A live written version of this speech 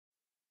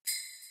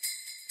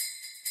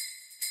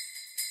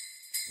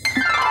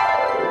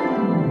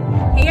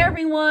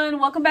everyone,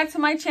 welcome back to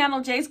my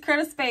channel,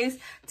 jats.creative.space.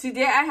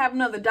 Today I have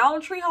another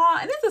Dollar Tree haul,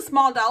 and it's a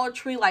small Dollar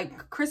Tree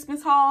like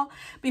Christmas haul.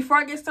 Before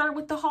I get started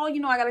with the haul, you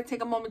know I gotta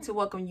take a moment to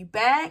welcome you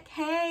back.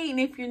 Hey, and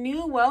if you're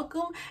new,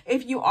 welcome.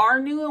 If you are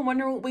new and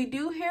wondering what we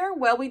do here,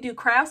 well, we do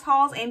crafts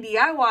hauls and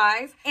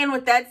DIYs. And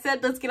with that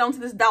said, let's get on to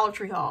this Dollar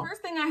Tree haul.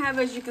 First thing I have,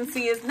 as you can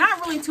see, is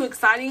not really too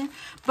exciting,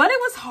 but it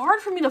was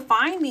hard for me to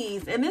find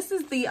these. And this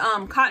is the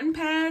cotton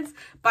pads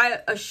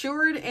by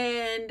Assured,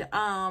 and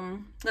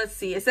let's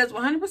see, it says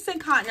 100%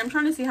 cotton. I'm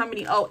trying to see how many.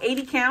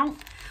 80 count.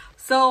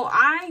 So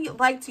I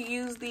like to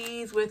use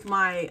these with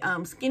my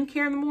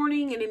skincare in the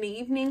morning and in the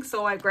evening,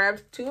 so I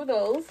grabbed 2 of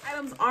those.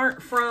 Items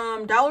aren't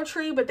from Dollar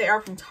Tree, but they are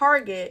from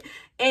Target.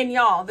 And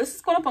y'all, this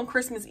is going up on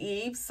Christmas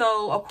Eve,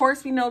 so of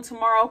course we know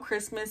tomorrow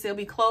Christmas it'll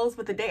be closed,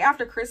 but the day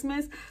after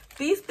Christmas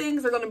these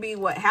things are going to be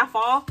what, half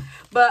off.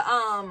 But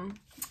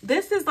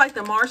this is like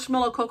the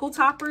marshmallow cocoa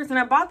toppers, and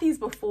I bought these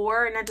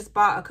before, and I just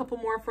bought a couple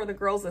more for the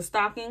girls as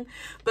stocking.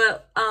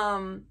 But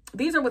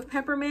these are with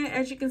peppermint,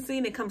 as you can see,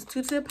 and it comes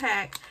 2 to a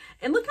pack.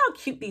 And look how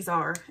cute these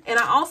are. And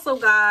I also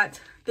got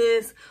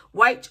this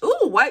white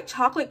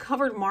chocolate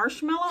covered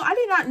marshmallow. I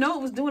did not know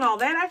it was doing all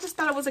that. I just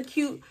thought it was a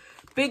cute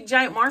big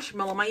giant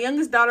marshmallow. My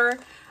youngest daughter,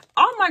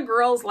 all my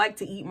girls like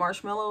to eat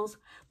marshmallows,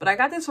 but I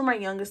got this for my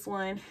youngest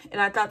one,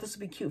 and I thought this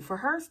would be cute for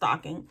her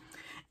stocking.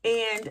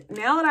 And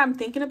now that I'm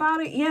thinking about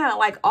it, yeah,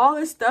 like all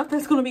this stuff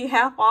that's going to be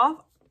half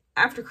off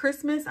after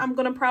Christmas, I'm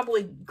going to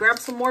probably grab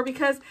some more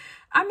because,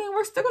 I mean,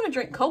 we're still going to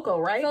drink cocoa,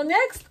 right? So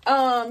next,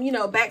 you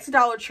know, back to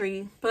Dollar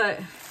Tree. But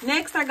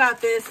next I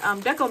got this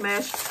deco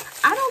mesh.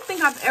 I don't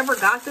think I've ever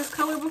got this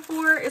color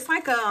before. It's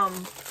like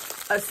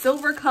a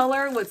silver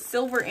color with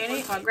silver in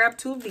it. So I grabbed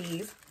 2 of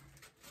these.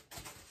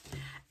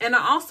 And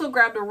I also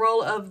grabbed a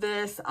roll of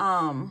this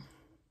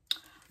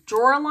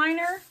drawer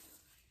liner.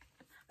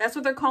 That's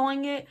what they're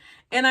calling it.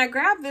 And I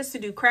grabbed this to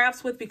do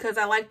crafts with because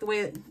I like the way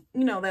it,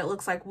 you know, that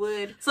looks like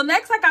wood. So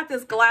next I got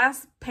this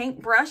glass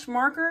paintbrush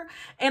marker,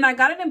 and I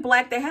got it in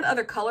black. They had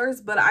other colors,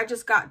 but I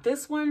just got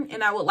this one,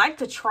 and I would like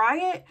to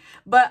try it.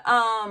 But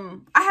I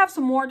have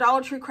some more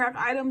Dollar Tree craft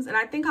items, and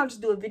I think I'll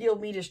just do a video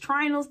of me just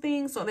trying those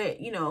things so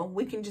that, you know,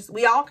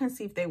 we all can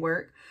see if they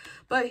work.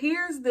 But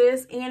here's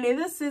this, and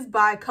this is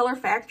by Color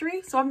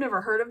Factory. So I've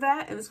never heard of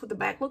that, and this is what the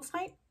back looks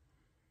like.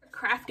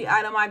 Crafty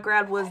item I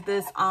grabbed was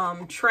this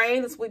tray,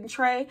 this wooden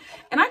tray,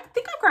 and I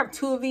think I grabbed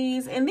 2 of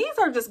these, and these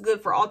are just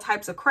good for all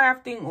types of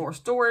crafting or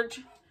storage.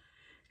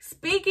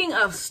 Speaking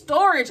of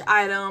storage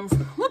items,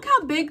 look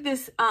how big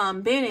this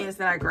bin is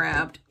that I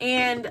grabbed.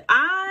 And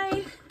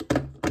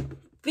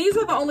these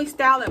are the only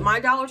style that my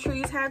Dollar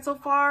Tree's had so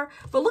far,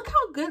 but look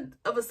how good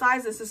of a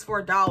size this is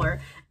for $1.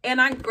 And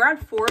I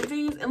grabbed 4 of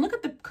these, and look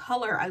at the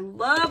color. I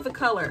love the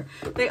color.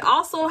 They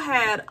also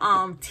had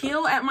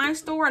teal at my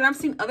store, and I've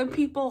seen other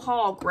people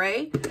haul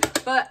gray,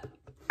 but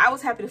I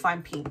was happy to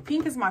find pink.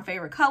 Pink is my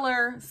favorite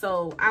color,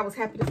 so I was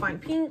happy to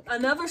find pink.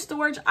 Another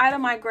storage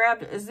item I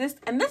grabbed is this,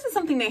 and this is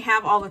something they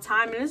have all the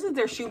time, and this is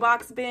their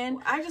shoebox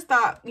bin. I just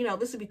thought, you know,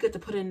 this would be good to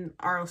put in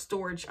our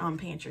storage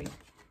pantry.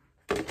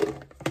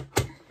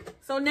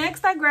 So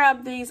next I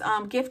grabbed these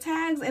gift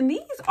tags, and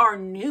these are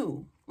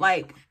new.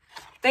 Like,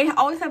 they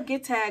always have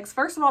gift tags.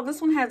 First of all, this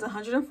one has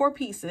 104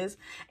 pieces,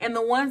 and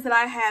the ones that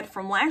I had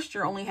from last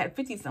year only had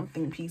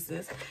 50-something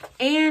pieces.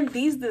 And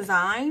these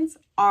designs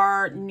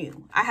are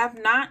new. I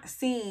have not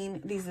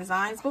seen these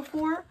designs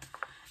before.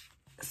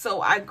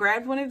 So I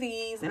grabbed one of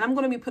these, and I'm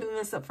going to be putting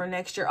this up for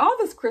next year. All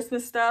this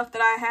Christmas stuff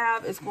that I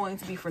have is going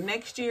to be for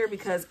next year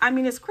because, I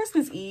mean, it's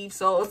Christmas Eve,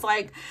 so it's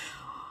like,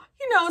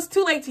 you know, it's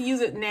too late to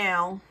use it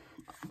now.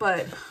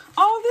 But,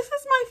 oh, this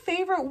is my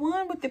favorite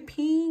one with the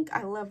pink.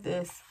 I love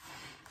this.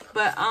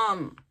 But,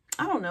 I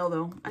don't know,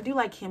 though. I do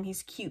like him.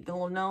 He's cute, the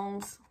little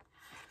gnomes.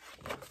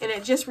 And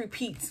it just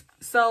repeats.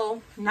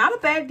 So, not a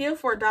bad deal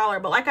for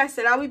 $1. But like I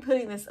said, I'll be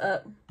putting this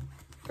up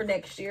for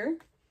next year.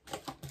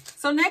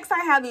 So next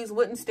I have these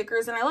wooden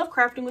stickers, and I love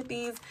crafting with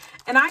these.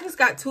 And I just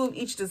got 2 of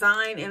each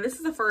design, and this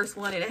is the first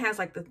one, and it has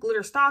like the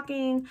glitter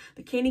stocking,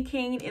 the candy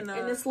cane, and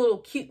this little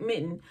cute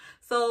mitten.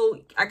 So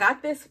I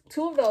got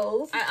 2 of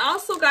those. I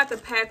also got the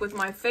pack with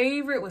my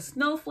favorite with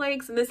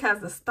snowflakes, and this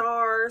has the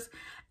stars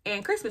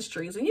and Christmas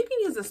trees. And you can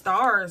use the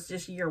stars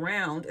just year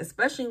round,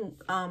 especially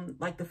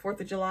like the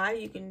 4th of July.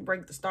 You can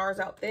break the stars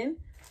out then.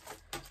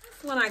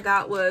 This one I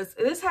got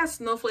this has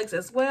snowflakes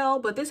as well,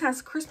 but this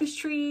has Christmas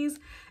trees.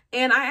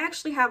 And I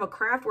actually have a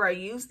craft where I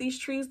use these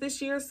trees this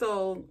year.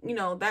 So, you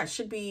know, that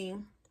should be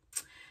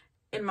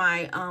in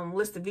my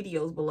list of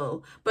videos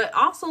below. But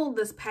also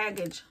this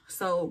package.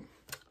 So,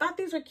 I thought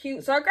these were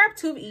cute. So, I grabbed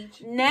 2 of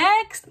each.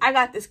 Next, I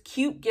got this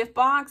cute gift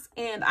box.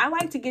 And I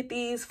like to get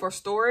these for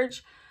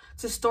storage.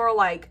 To store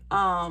like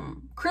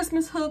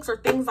Christmas hooks or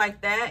things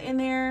like that in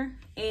there.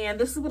 And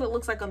this is what it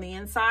looks like on the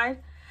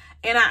inside.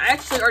 And I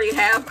actually already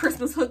have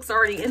Christmas hooks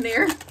already in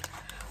there.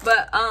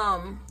 But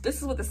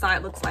this is what the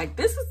side looks like.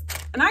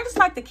 And I just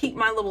like to keep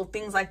my little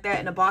things like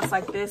that in a box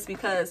like this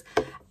because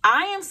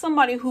I am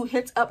somebody who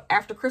hits up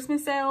after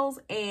Christmas sales,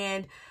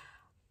 and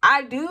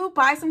I do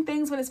buy some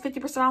things when it's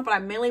 50% off, but I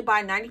mainly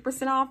buy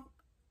 90% off.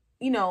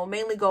 you know,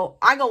 mainly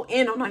I go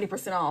in on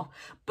 90% off,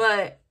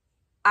 but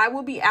I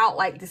will be out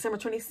like December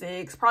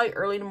 26th, probably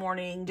early in the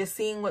morning, just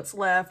seeing what's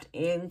left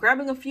and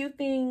grabbing a few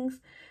things.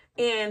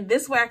 And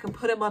this way I can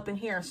put them up in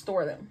here and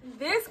store them.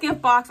 This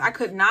gift box, I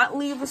could not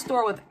leave the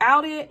store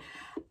without it.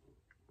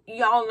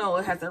 Y'all know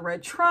it has a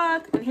red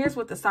truck, and here's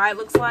what the side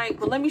looks like.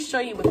 But let me show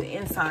you what the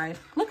inside.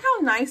 Look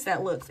how nice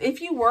that looks. If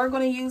you were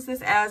going to use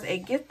this as a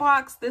gift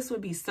box, this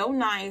would be so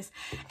nice.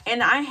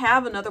 And I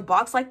have another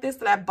box like this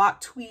that I bought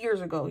 2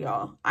 years ago,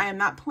 y'all. I am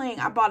not playing.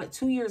 I bought it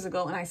 2 years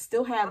ago, and I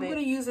still have it. I'm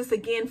going to use this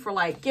again for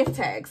like gift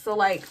tags. So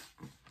like,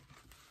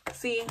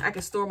 see, I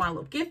can store my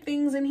little gift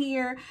things in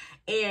here,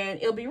 and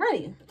it'll be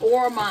ready.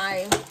 Or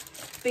my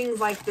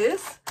things like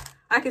this,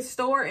 I can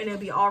store, and it'll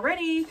be all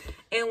ready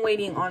and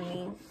waiting on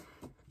me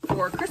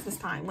for Christmas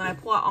time when I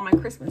pull out all my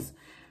Christmas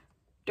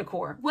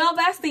decor. Well,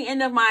 that's the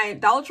end of my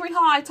Dollar Tree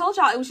haul. I told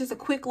y'all it was just a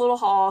quick little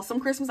haul. Some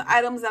Christmas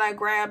items that I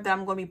grabbed that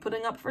I'm going to be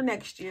putting up for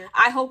next year.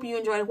 I hope you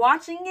enjoyed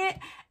watching it,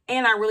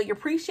 and I really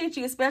appreciate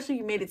you, especially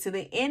if you made it to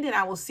the end, and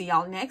I will see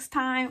y'all next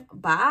time.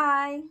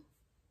 Bye.